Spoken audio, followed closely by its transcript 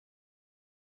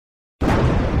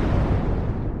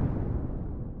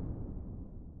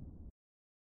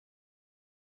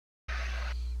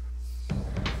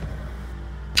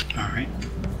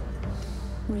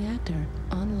Reactor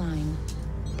online.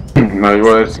 Now,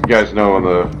 well, as you guys know on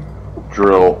the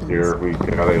drill here, we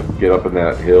gotta get up in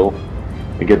that hill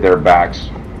and get their backs.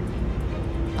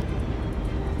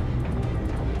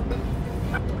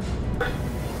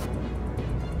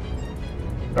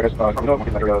 And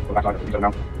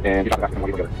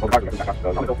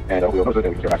we'll notice it,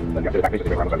 and we can get back and then get it back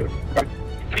and around the side.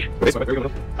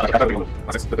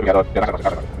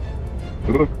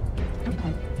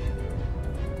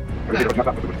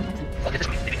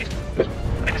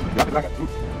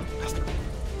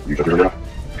 You should be ready.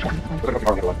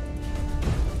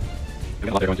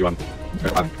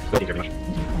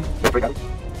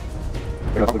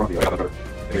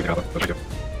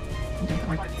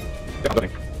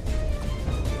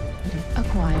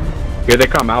 Here they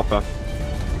come, Alpha.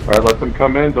 Alright, let them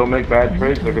come in, don't make bad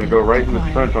trades, they're gonna go right in the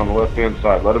trench on the left hand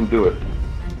side, let them do it.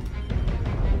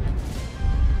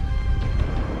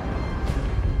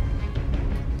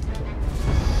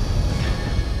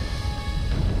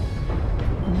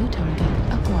 New target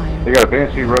acquired. They got a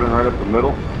Banshee running right up the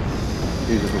middle.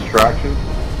 He's a distraction.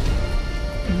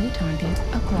 New target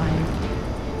acquired.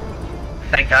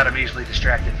 Thank God I'm easily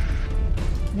distracted.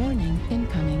 Warning,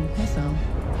 incoming missile.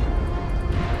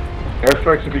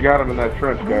 Airstrikes if you got them in that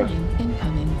trench, guys. Warning,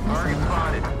 incoming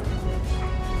missile.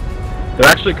 They're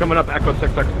actually coming up Echo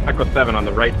 6, Echo 7 on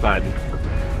the right side.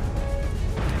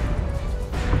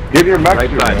 Get your mech Right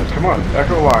here, side. guys. Come on,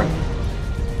 Echo line.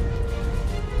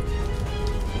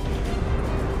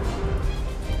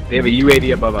 They have a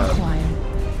U-80 above us. Acquired.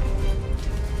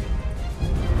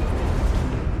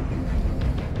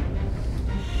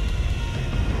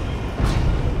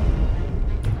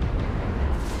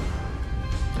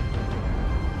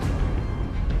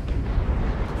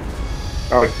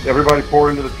 Alright, everybody pour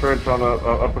into the trench on the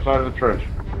upper side of the trench.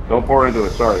 Don't pour into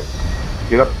it, sorry.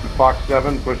 Get up to Fox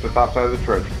 7, push the top side of the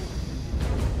trench.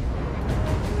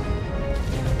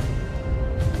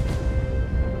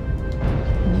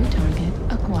 New target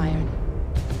acquired.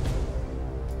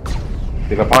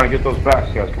 Get up high and get those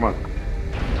backs, guys, come on.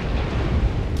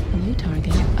 New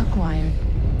target acquired.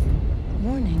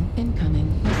 Warning,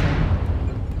 incoming missile.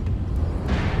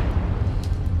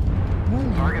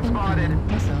 Warning, Target spotted. incoming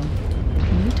missile.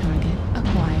 New target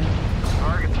acquired.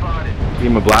 Target spotted.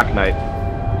 Team of Black Knight.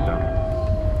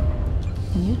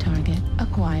 New target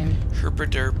acquired. Herper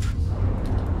derp.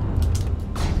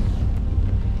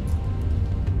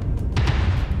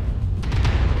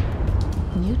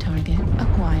 New target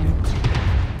acquired.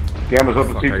 Gamma's up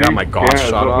at Fuck, CT. I got my golf Gamma's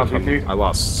shot up off. at CT. I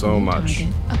lost so New much.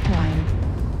 target acquired.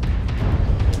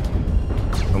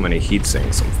 So many heat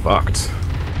sinks. I'm fucked.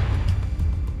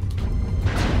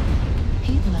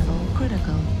 Heat level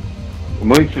critical.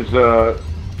 Leech is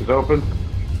open.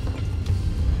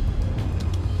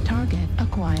 Target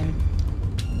acquired.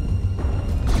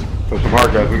 Push some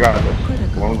hard, guys, we got this.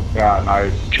 Critical. One, yeah,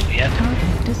 nice. Juliet.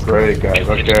 Target destroyed. Great, guys,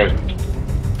 okay.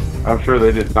 I'm sure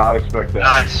they did not expect that.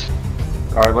 Nice.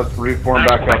 Alright, let's reform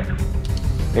back up.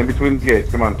 In between the gates,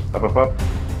 come on. Up, up, up.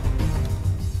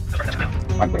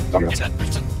 I'm going to Set.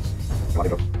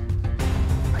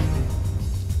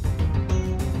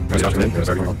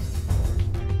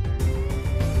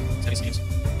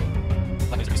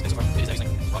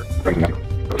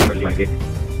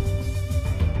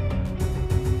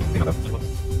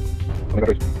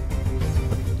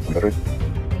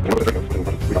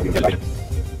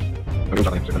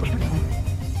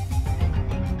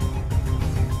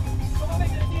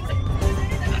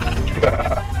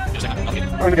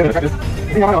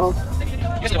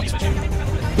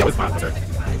 Yeah, it's fine, sir.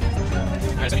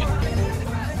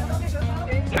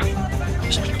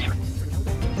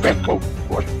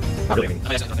 Not really.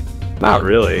 Not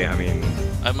really. I mean,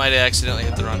 I might have accidentally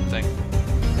hit the wrong thing.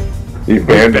 You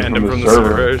banned him from the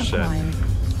server. Shit. Acquired.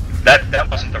 That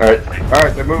wasn't the right Alright, thing.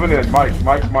 alright, they're moving in. Mike.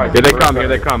 Here they come. Here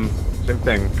they come. Same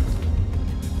thing.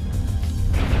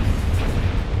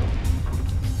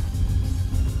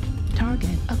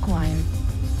 Target acquired.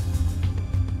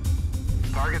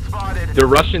 Target spotted. They're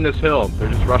rushing this hill. They're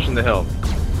just rushing the hill.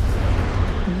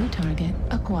 New target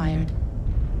acquired.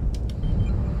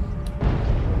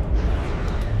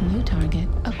 New target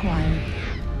acquired.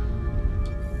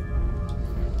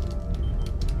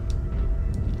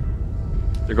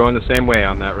 They're going the same way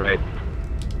on that right.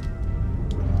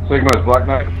 Sigma's Black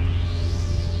Knight.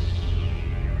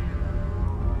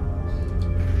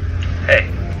 Hey,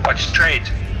 watch the trades.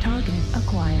 Target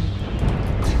acquired.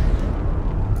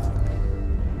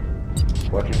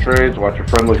 Watch your trades, watch your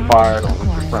friendly fire, don't hit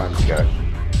your friends, guys.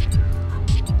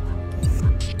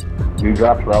 New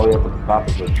drops rally up at the top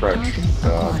of the trench,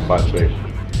 by the base.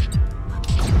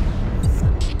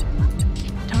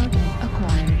 Target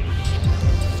acquired.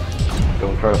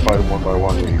 Don't try to fight them one by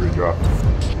one when you redrop.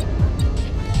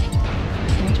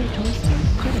 Center torso,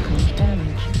 critical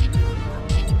damage.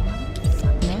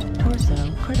 Left torso,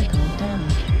 critical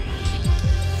damage.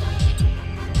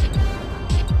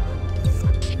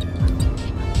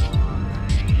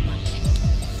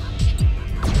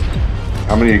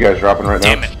 How many of you guys dropping right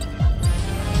now? Damn it.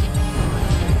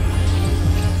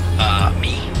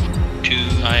 Me. 2.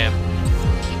 I am.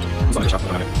 New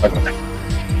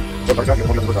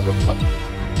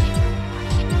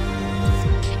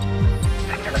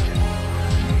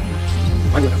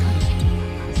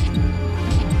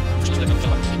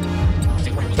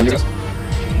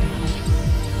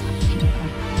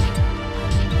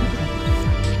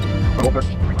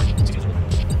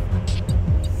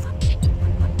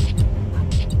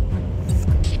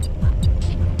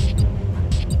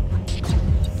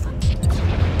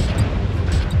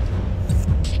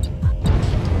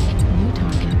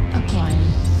target acquired.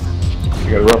 You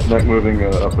got a roughneck moving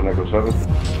up in Echo 7.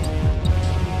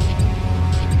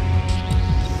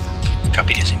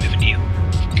 Copy, is he moving to you?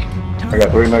 I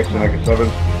got 3 mechs in Echo 7.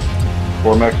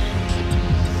 4 mechs.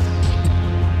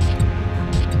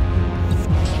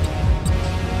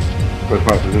 Push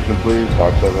my position, please.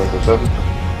 Box 7, Echo 7.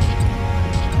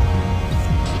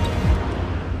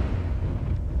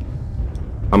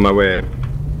 On my way.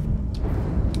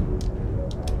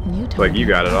 New target Like you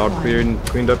got it all acquired. cleared and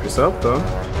cleaned up yourself, though.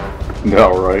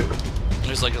 No, right.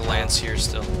 There's like a lance here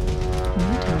still.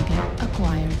 New target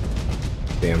acquired.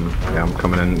 Damn, yeah, I'm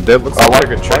coming in. That looks like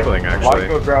a tripling, actually.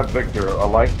 Lyco grabs Victor. I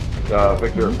like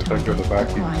Victor and Protector in the back.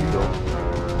 He's still.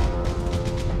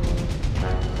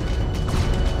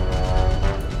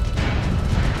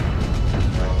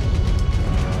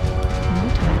 New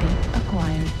target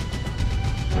acquired.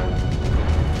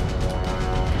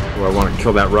 Do I want to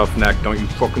kill that roughneck? Don't you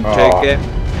fucking Aw. take it.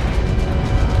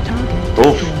 Target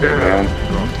Oof, destroyed. man. New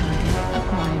target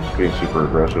acquired. Being super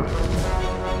aggressive.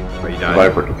 But you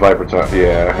died. Viper time.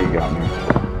 Yeah, he got me.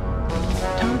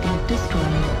 Target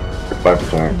destroyed. Viper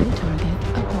time. New target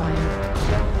acquired.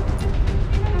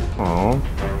 Aw.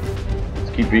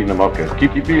 Let's keep beating them up, guys.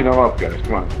 Keep beating them up, guys.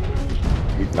 Come on.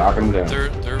 Keep knocking them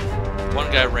down. They're one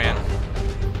guy ran.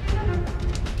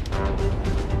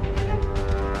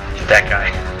 That guy.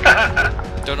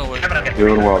 Don't know what.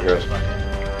 Doing well, guys.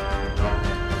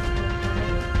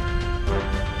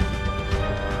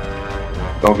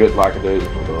 Don't get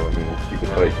lackadaisical, though. I mean, let's keep it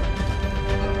tight.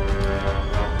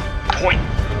 Point.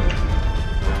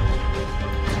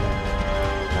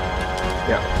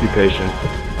 Yeah, be patient.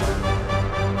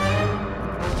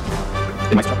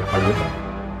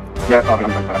 Yeah, I'm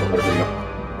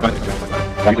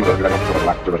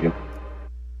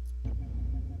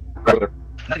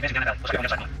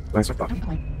Nice one. Target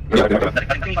point. Nice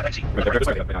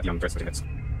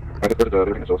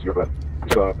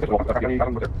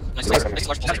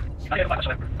large pulse.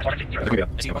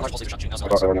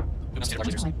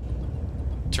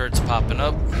 Turrets popping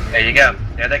up. There you go.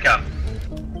 There they come.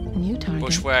 New target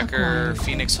Bushwhacker, acquired.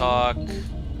 Phoenix Hawk.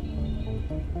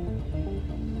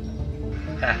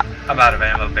 I'm out of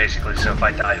ammo basically, so if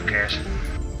I die, who cares?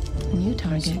 New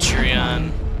target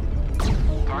Centurion.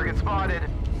 Target spotted. acquired.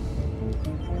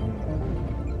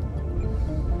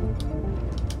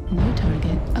 New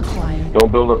target acquired.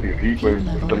 Don't build up your heat wave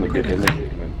for them to get in there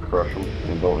and then crush them,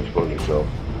 and don't expose yourself.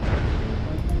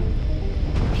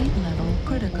 Heat level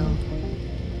critical.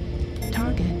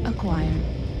 Target acquired.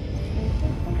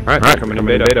 Alright, coming in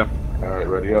beta. Alright,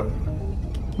 ready up.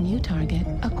 New target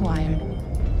acquired.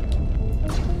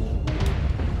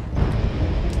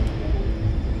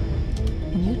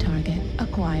 New target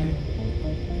acquired.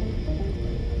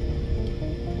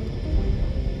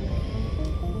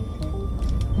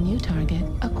 New target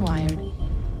acquired.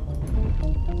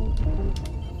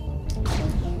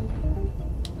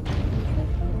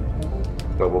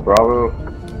 Double Bravo.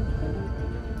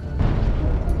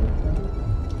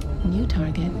 New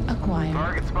target acquired.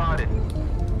 Target spotted.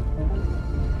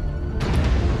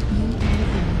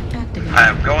 UAV activated. I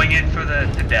am going in for the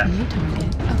death. New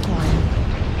target acquired.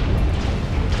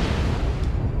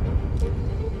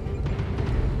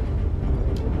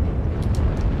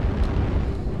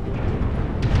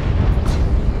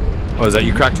 Oh, is that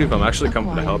you, Cracktooth? I'm actually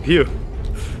coming to help you.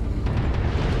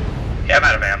 Yeah, I'm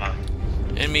out of ammo.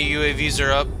 Enemy UAVs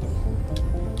are up.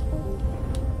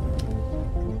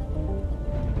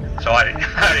 So I didn't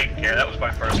care. That was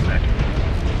my first mech.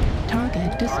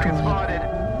 Target destroyed.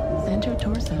 Center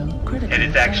torso critical. And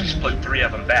it actually damage. split 3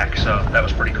 of them back, so that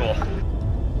was pretty cool.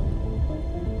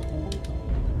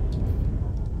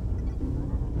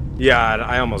 Yeah,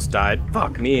 I almost died.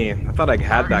 Fuck me. I thought I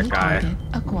had that New guy. target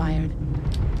acquired.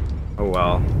 Oh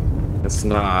well. It's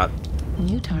not.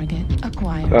 New target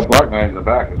acquired. That Black Knight in the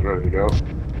back is ready to go.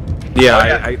 Yeah, Oh,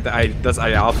 I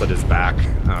alphaed his back. New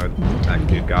That target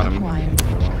dude got him. acquired.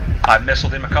 I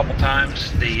missiled him a couple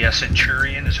times. The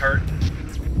Centurion is hurt.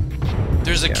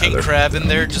 There's a Yeah, king they're- crab in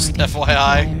there, just Target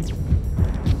FYI. acquired.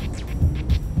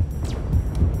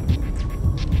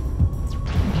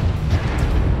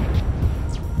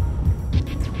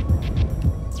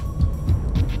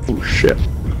 Oh shit.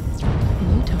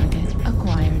 New target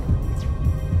acquired.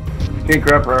 King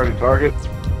Crab priority target.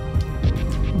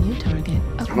 New target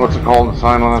acquired. What's it called? The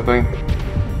sign on that thing?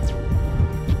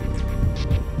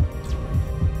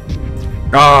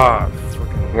 Ah,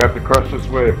 fucking. We have to crush this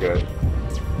wave, guys.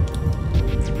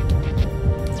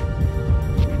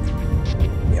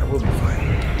 Yeah, we'll be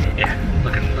fine. Yeah,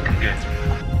 looking good.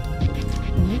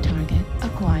 New target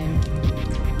acquired.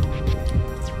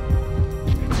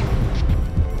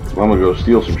 I'm gonna go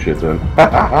steal some shit then.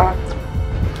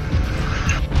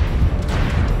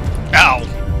 Ow!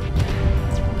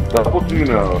 Double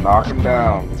Juno, knock him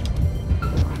down.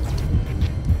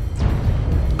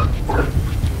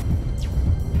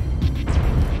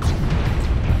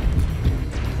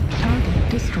 Target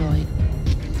destroyed.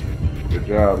 Good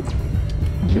job.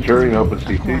 New Centurion open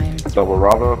target CT. acquired. Double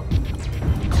Bravo.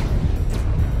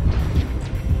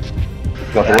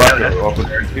 Double Echo open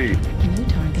CT. New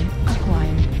target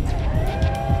acquired.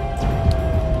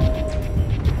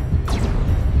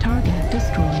 Target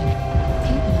destroyed.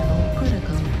 Heat level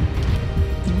critical.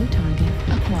 New target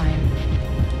acquired.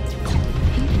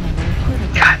 Heat level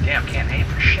critical. God damn, can't aim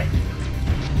for shit.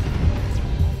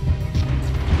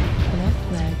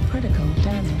 Left leg critical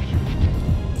damage.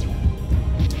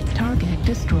 Target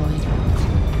destroyed.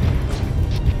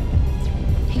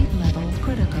 Heat level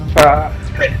critical.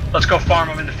 Okay, let's go farm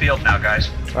them in the field now, guys.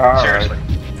 Alright. Seriously.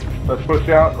 Let's push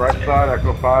out, right side,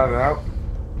 Echo 5 and out.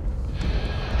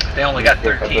 They only got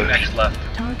 13 mechs left.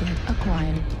 Target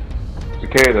acquired.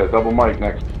 Cicada, double Mike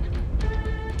next.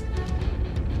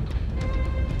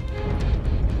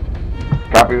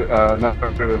 Copy,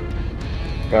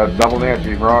 double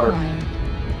Nancy, Marauder. Acquired.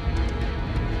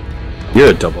 You're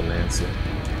a double Nancy.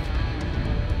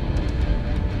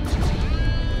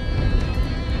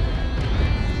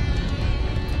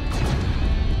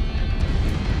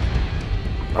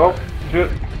 Oh, shit.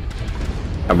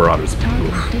 That Marauder's Target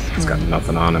oof, he's got destroyed.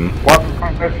 nothing on him. Watch the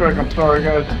front head strike, I'm sorry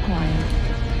guys. Acquired.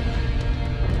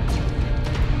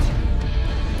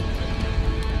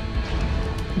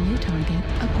 New target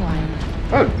acquired.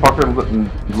 That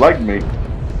fucker legged me.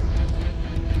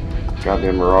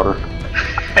 Goddamn Marauder.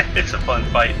 It's a fun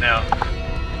fight now.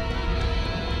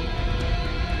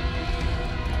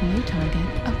 New target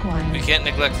acquired. We can't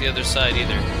neglect the other side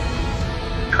either.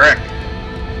 Correct.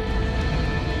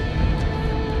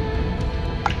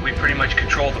 We pretty much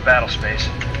control the battle space.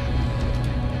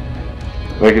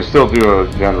 They can still do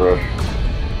a gen rush.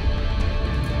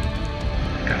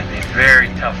 Gonna be very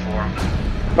tough for them.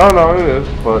 No, it is,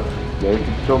 but they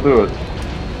can still do it.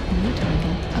 New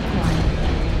target acquired.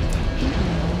 Heat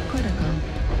level critical.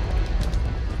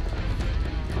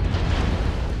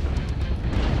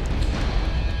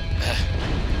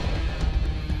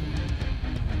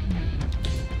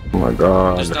 Oh my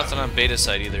god. There's nothing on beta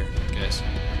side either, guys.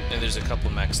 And there's a couple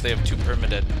mechs. They have 2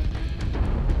 permadead.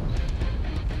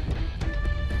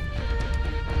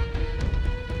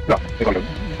 No, they don't.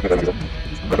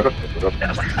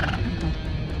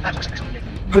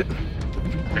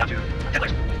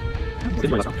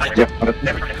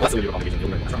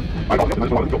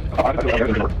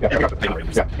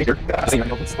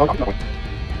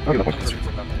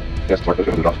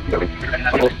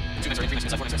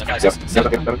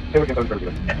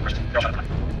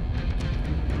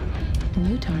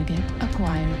 New target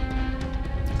acquired.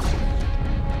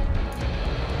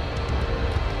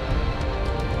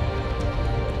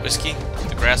 Whiskey,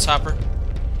 the grasshopper.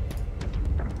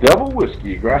 Double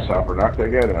whiskey, grasshopper, knock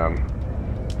that guy down.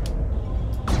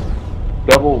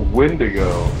 Double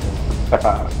Wendigo.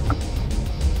 I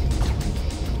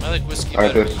like whiskey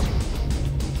Alright, better. this.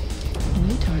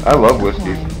 New target I love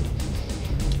whiskey. acquired.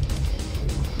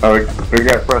 Alright, we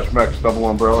got fresh mechs, double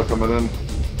umbrella coming in.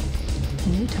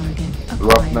 New target acquired.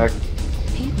 Roughneck,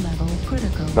 Heat level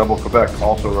critical. double Quebec,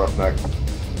 also roughneck.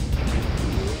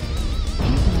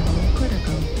 Heat level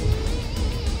critical.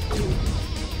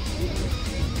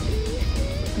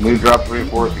 New drops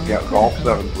reinforced, you got golf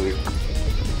 7, please.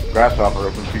 Grasshopper,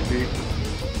 open CT.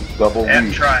 Double And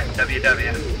weed. try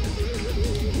WW.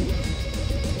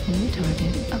 New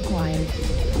target acquired.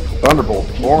 Thunderbolt,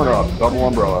 pouring up, double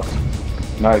umbrella.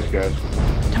 Nice, guys.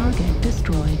 Target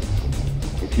destroyed.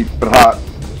 And keep it hot.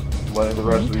 Letting the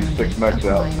rest of these 6 mechs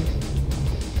out. Acquired.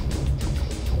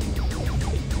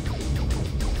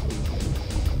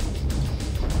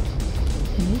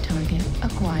 target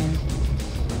acquired.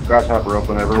 Grasshopper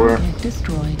open everywhere. Target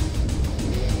destroyed.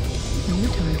 New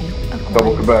target acquired.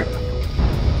 Double Quebec.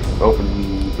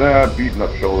 Open that, beaten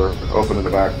up shoulder. Open in the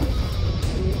back.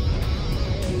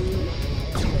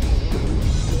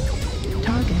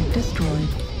 Target destroyed.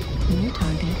 New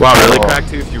target. Wow, really cracked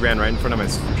too if you ran right in front of my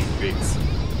streaks.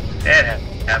 It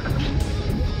happens.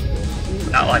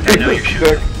 Not like I know you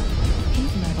should.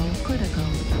 Heat level critical.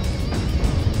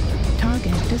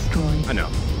 Target destroyed. I know.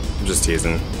 I'm just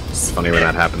teasing. It's funny when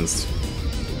that happens.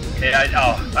 Yeah,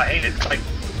 I hate it. Like,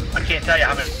 I can't tell you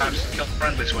how many times I killed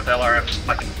friendlies with LRFs.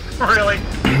 Like, really?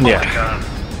 Yeah. Oh my god.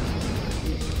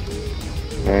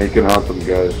 Yeah, you can hunt them,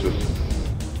 guys. Just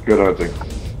good hunting.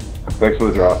 Thanks for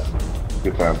the drop.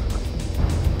 Good time.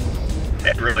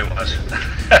 It really was.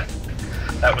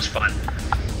 That was fun.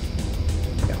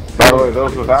 By the way,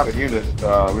 those without a unit, we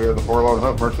are the Forlorn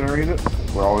Hunt mercenary unit.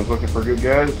 We're always looking for good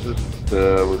guys. Just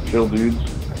we're chill dudes.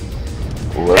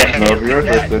 Let us know if you're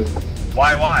interested.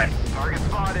 Why? Target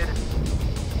spotted.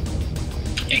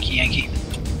 Yankee.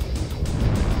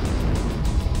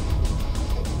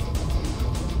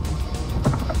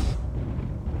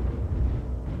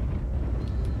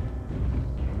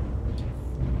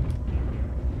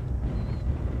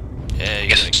 Yeah, you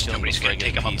gotta kill him before I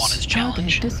get a piece.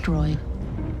 Target destroyed.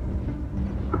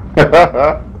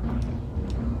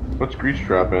 What's grease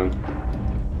trap in?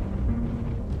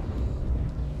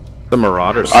 The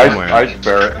Marauder somewhere. Ice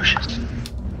ferret.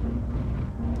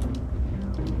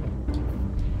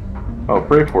 Oh,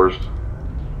 pray force.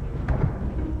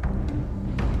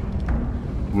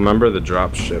 Remember the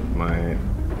drop ship, my...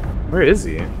 Where is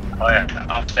he? Oh yeah,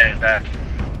 I'll stay back.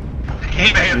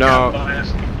 He may have No. jumped on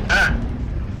his. Ah,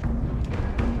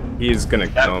 He's gonna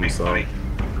that kill would be himself. funny.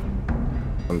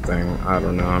 Something. I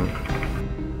don't know.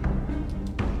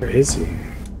 Where is he?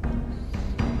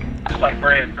 Just like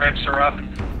ramps are up.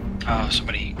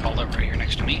 Somebody called up right here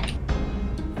next to me.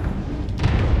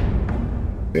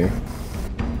 See?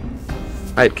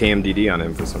 I had KMDD on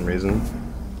him for some reason.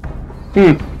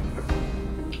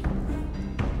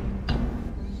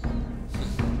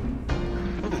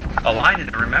 A line in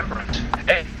remembrance.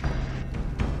 Hey.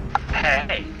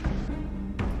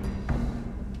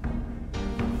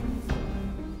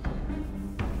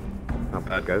 Not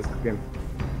bad, guys. Good game.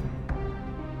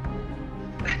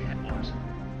 It was.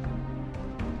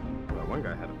 Well, one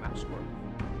guy had a match score.